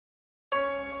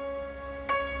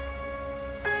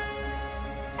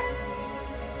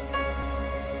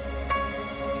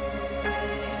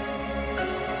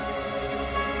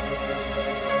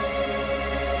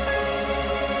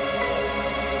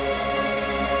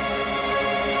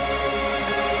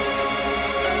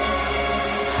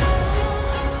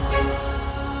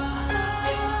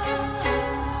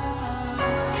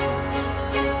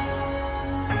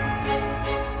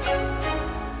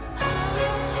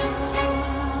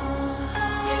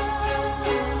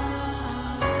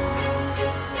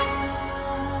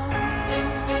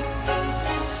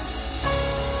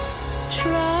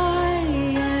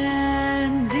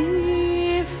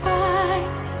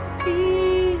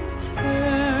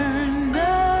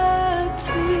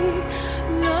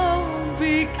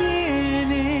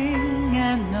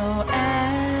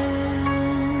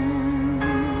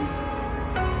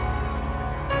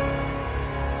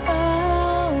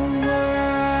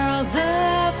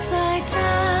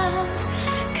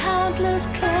heartless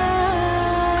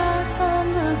clouds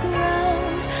on the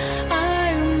ground.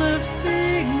 I'm a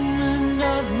figment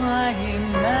of my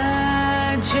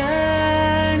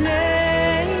imagination.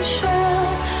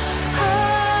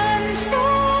 Hunt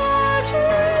for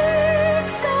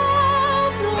tricks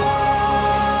of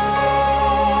light,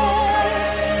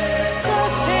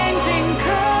 clouds painting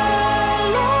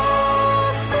colorful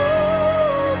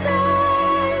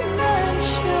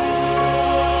dimensions.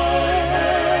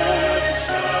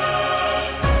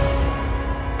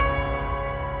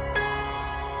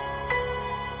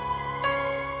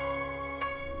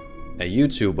 A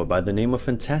YouTuber by the name of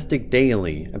Fantastic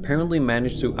Daily apparently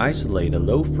managed to isolate a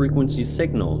low-frequency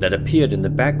signal that appeared in the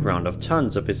background of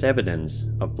tons of his evidence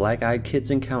of black-eyed kids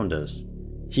encounters.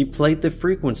 He played the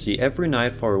frequency every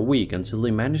night for a week until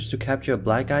he managed to capture a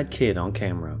black-eyed kid on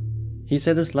camera. He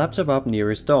set his laptop up near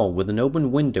his door with an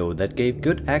open window that gave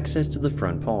good access to the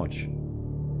front porch.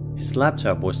 His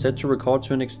laptop was set to record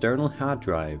to an external hard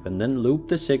drive and then loop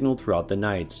the signal throughout the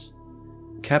nights.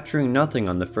 Capturing nothing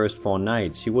on the first 4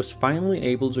 nights, he was finally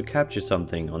able to capture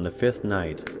something on the 5th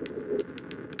night.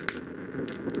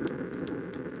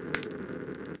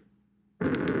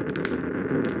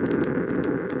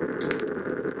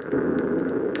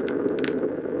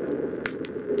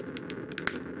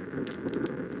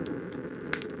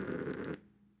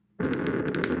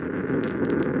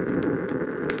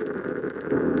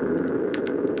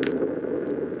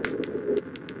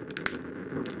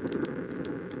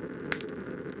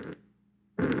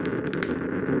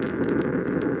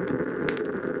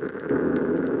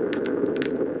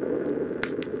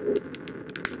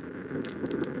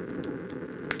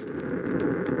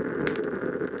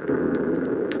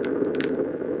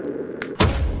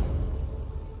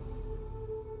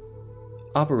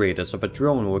 Operators of a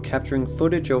drone were capturing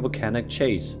footage over Cannock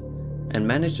Chase and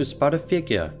managed to spot a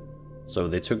figure, so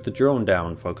they took the drone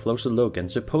down for a closer look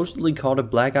and supposedly caught a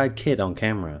black-eyed kid on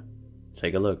camera.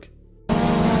 Take a look.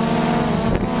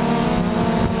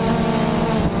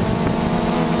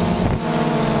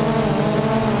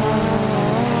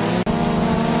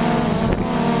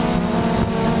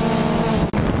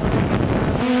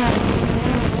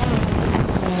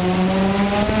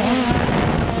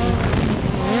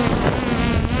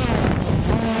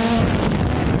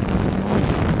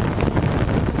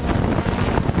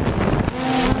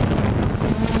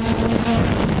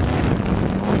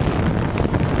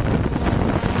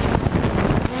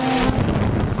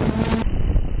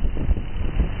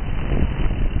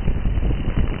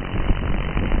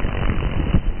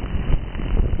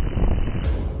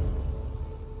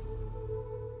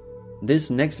 This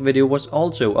next video was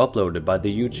also uploaded by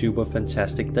the YouTuber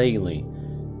Fantastic Daily,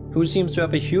 who seems to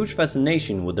have a huge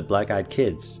fascination with the black-eyed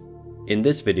kids. In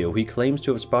this video he claims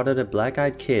to have spotted a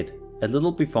black-eyed kid a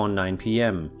little before 9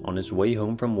 PM on his way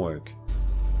home from work.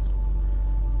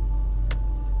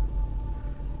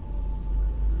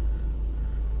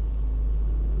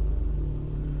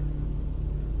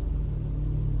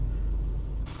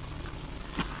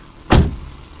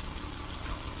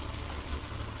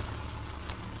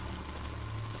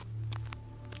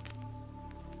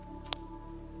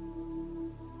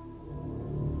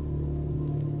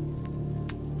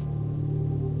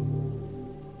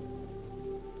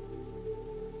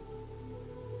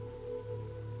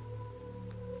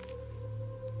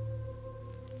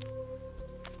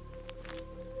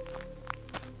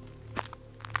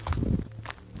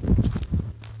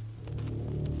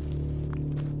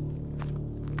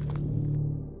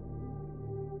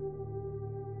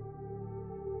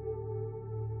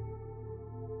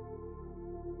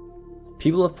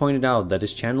 People have pointed out that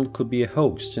his channel could be a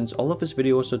hoax since all of his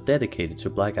videos are dedicated to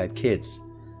black-eyed kids.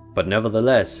 But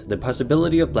nevertheless, the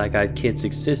possibility of black-eyed kids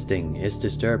existing is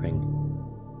disturbing.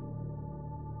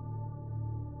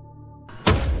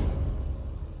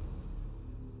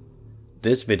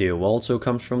 This video also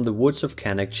comes from the woods of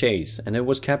Cannock Chase, and it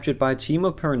was captured by a team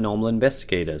of paranormal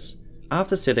investigators.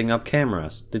 After setting up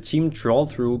cameras, the team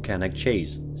trawled through Cannock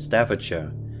Chase,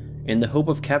 Staffordshire, in the hope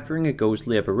of capturing a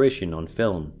ghostly apparition on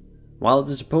film. While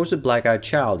the supposed black-eyed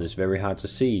child is very hard to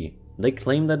see, they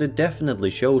claim that it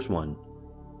definitely shows one.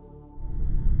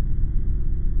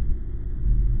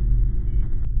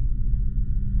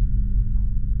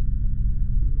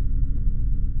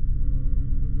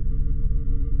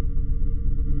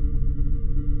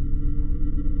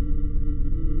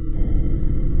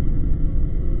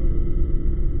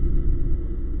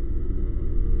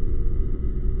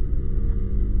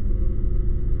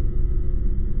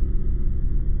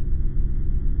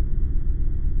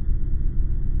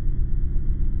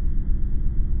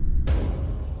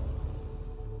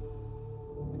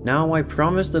 Now, I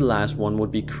promised the last one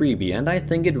would be creepy, and I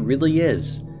think it really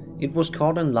is. It was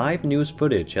caught on live news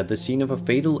footage at the scene of a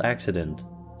fatal accident.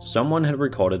 Someone had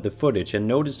recorded the footage and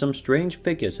noticed some strange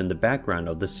figures in the background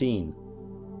of the scene.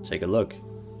 Take a look.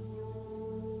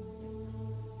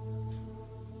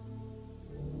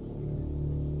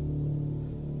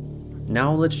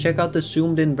 Now let's check out the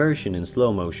zoomed in version in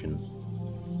slow motion.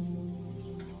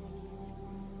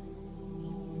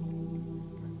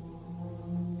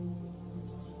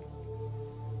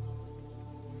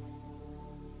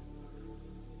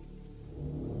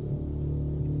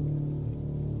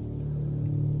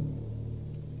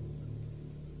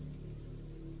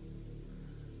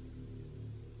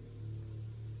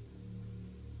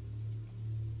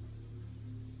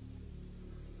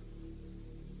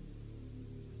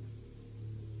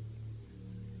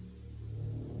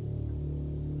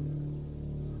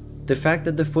 The fact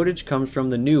that the footage comes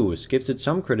from the news gives it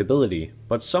some credibility,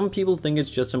 but some people think it's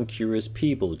just some curious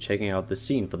people checking out the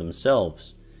scene for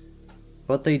themselves.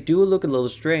 But they do look a little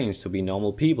strange to be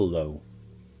normal people though.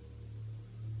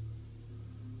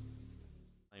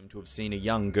 Claimed to have seen a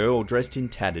young girl dressed in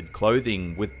tattered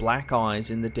clothing with black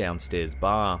eyes in the downstairs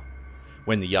bar.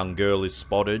 When the young girl is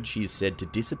spotted, she is said to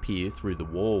disappear through the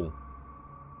wall.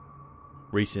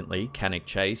 Recently, Cannock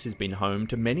Chase has been home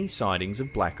to many sightings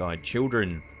of black-eyed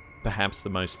children, perhaps the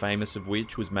most famous of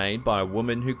which was made by a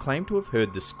woman who claimed to have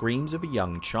heard the screams of a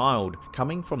young child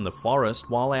coming from the forest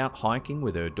while out hiking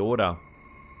with her daughter.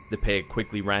 The pair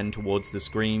quickly ran towards the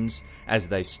screams. As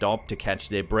they stopped to catch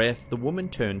their breath, the woman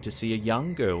turned to see a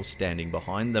young girl standing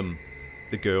behind them.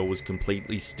 The girl was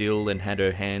completely still and had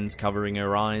her hands covering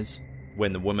her eyes.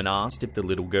 When the woman asked if the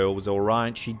little girl was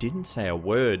alright, she didn't say a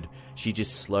word. She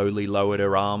just slowly lowered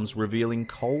her arms, revealing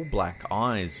coal black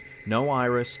eyes. No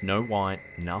iris, no white,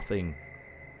 nothing.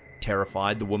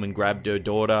 Terrified, the woman grabbed her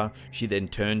daughter. She then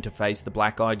turned to face the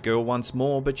black-eyed girl once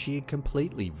more, but she had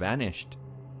completely vanished.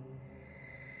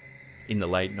 In the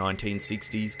late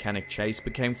 1960s, Cannock Chase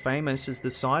became famous as the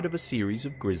site of a series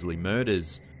of grisly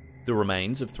murders. The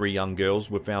remains of 3 young girls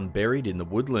were found buried in the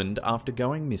woodland after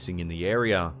going missing in the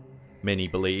area. Many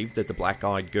believe that the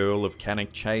black-eyed girl of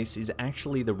Cannock Chase is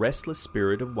actually the restless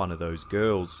spirit of one of those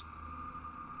girls.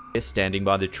 Standing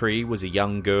by the tree was a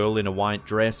young girl in a white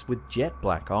dress with jet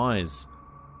black eyes.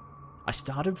 "I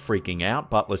started freaking out,"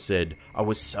 Butler said. "I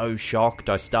was so shocked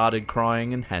I started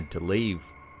crying and had to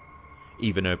leave."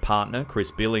 Even her partner, Chris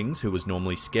Billings, who was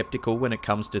normally skeptical when it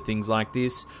comes to things like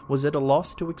this, was at a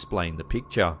loss to explain the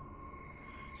picture.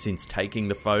 Since taking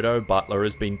the photo, Butler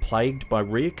has been plagued by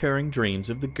reoccurring dreams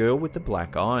of the girl with the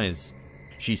black eyes.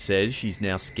 She says she's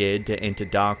now scared to enter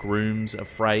dark rooms,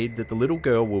 afraid that the little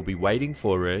girl will be waiting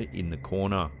for her in the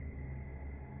corner.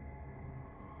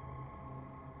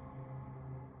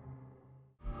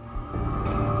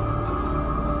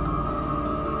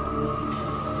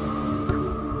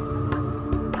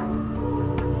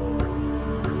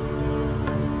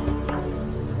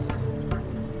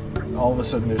 All of a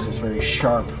sudden there's this very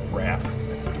sharp rap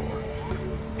at the door,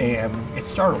 and it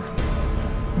startled me.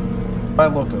 I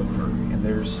look over, and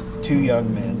there's 2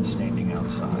 young men standing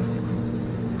outside.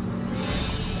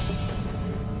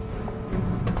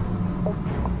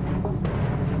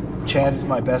 Chad is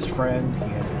my best friend. He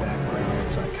has a background in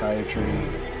psychiatry.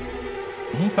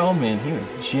 He called me and he was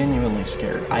genuinely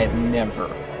scared. I have never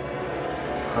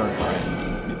heard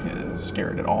Brian be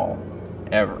scared at all,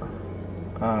 ever.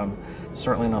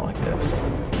 Certainly not like this.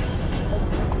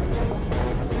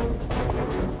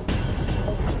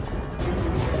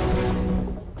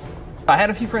 I had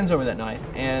a few friends over that night,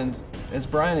 and as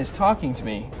Brian is talking to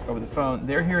me over the phone,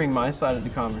 they're hearing my side of the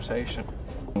conversation.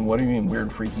 "What do you mean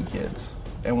weird, freaky kids?"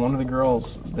 And one of the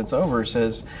girls that's over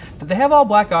says, "Did they have all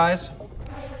black eyes?"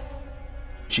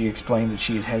 She explained that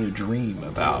she had had a dream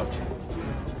about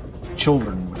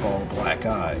children with all black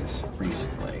eyes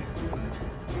recently.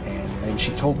 And then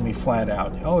she told me flat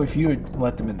out, "Oh, if you had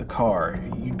let them in the car,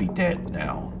 you'd be dead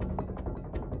now."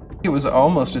 It was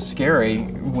almost as scary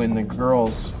when the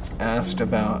girls asked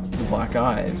about the black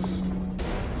eyes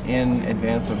in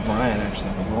advance of Brian actually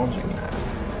divulging that,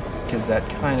 because that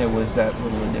kind of was that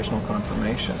little additional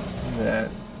confirmation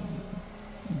that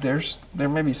there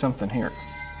may be something here.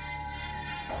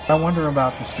 I wonder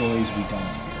about the stories we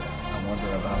don't hear. I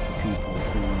wonder about the people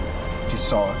who just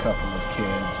saw a couple of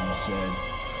kids and said,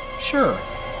 "Sure,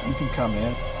 you can come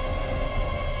in."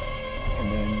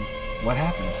 And then what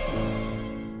happens to them?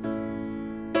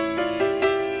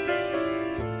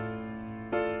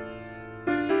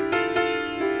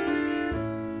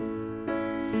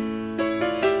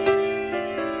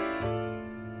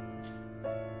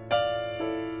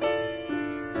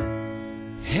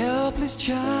 Helpless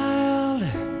child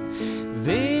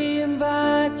They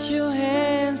invite your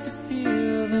hands to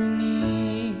feel the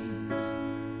needs.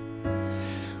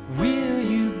 Will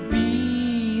you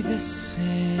be the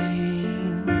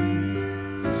same?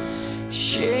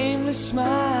 Shameless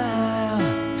smile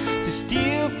to steal